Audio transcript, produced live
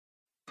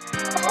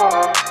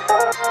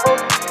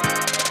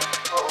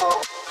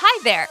Hi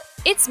there,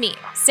 it's me,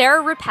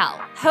 Sarah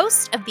Rappel,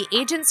 host of the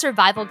Agent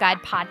Survival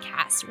Guide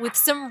podcast with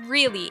some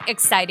really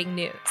exciting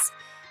news.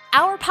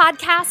 Our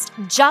podcast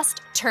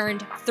just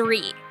turned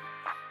 3.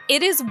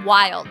 It is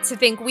wild to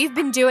think we've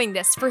been doing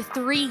this for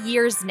 3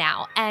 years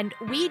now, and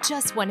we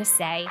just want to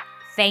say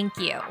thank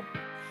you.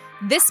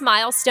 This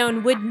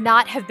milestone would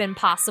not have been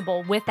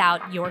possible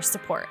without your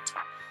support.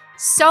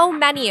 So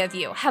many of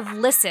you have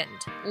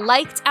listened,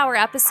 liked our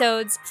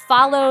episodes,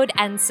 followed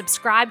and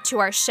subscribed to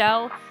our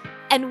show,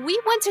 and we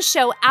want to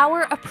show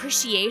our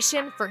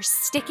appreciation for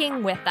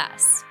sticking with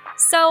us.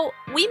 So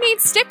we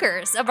made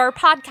stickers of our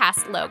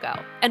podcast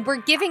logo, and we're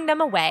giving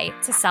them away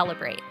to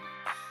celebrate.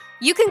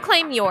 You can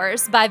claim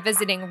yours by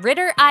visiting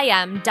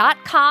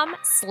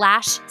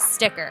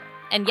ritterim.com/sticker.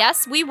 And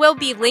yes, we will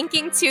be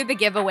linking to the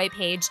giveaway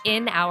page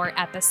in our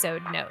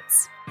episode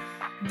notes.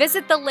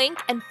 Visit the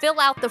link and fill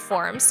out the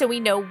form so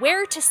we know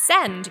where to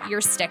send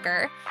your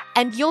sticker,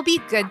 and you'll be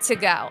good to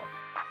go.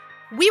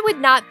 We would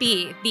not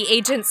be the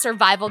Agent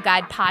Survival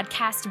Guide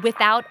podcast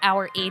without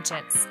our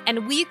agents,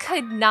 and we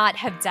could not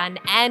have done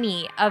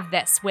any of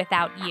this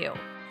without you.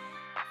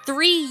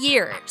 3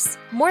 years,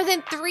 more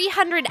than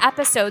 300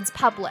 episodes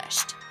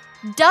published,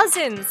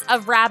 dozens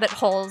of rabbit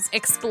holes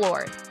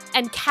explored,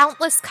 and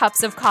countless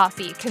cups of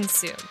coffee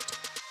consumed.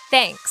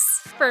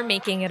 Thanks for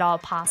making it all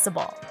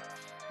possible.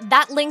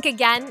 That link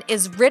again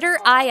is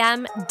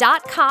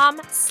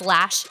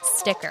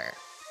ritterim.com/sticker.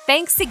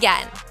 Thanks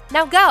again.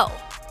 Now go,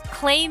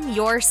 claim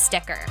your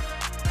sticker.